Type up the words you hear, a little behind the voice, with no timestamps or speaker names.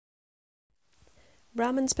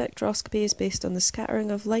Raman spectroscopy is based on the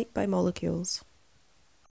scattering of light by molecules.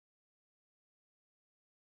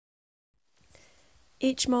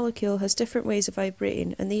 Each molecule has different ways of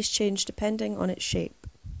vibrating, and these change depending on its shape.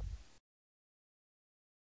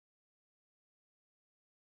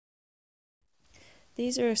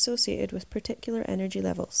 These are associated with particular energy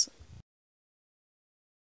levels.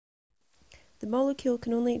 The molecule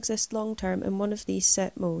can only exist long-term in one of these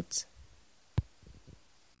set modes.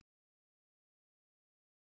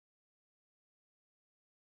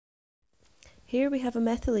 Here we have a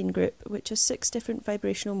methylene group which has 6 different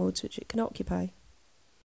vibrational modes which it can occupy.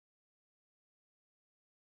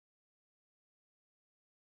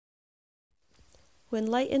 When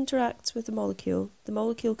light interacts with the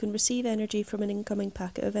molecule can receive energy from an incoming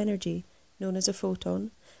packet of energy, known as a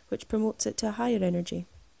photon, which promotes it to a higher energy.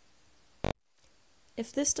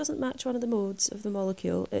 If this doesn't match one of the modes of the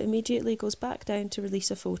molecule, it immediately goes back down to release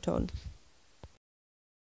a photon.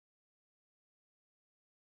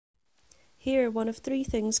 Here, one of 3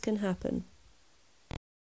 things can happen.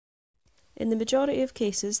 In the majority of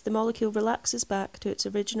cases, the molecule relaxes back to its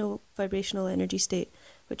original vibrational energy state,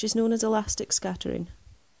 which is known as elastic scattering.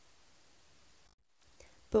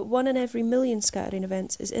 But 1 in every million scattering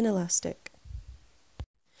events is inelastic.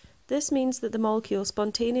 This means that the molecule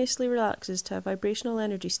spontaneously relaxes to a vibrational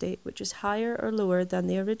energy state which is higher or lower than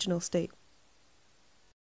the original state.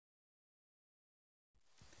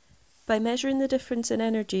 By measuring the difference in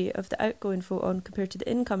energy of the outgoing photon compared to the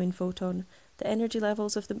incoming photon, the energy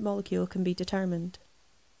levels of the molecule can be determined.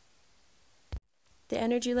 The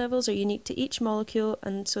energy levels are unique to each molecule,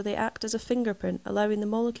 and so they act as a fingerprint, allowing the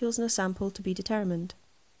molecules in a sample to be determined.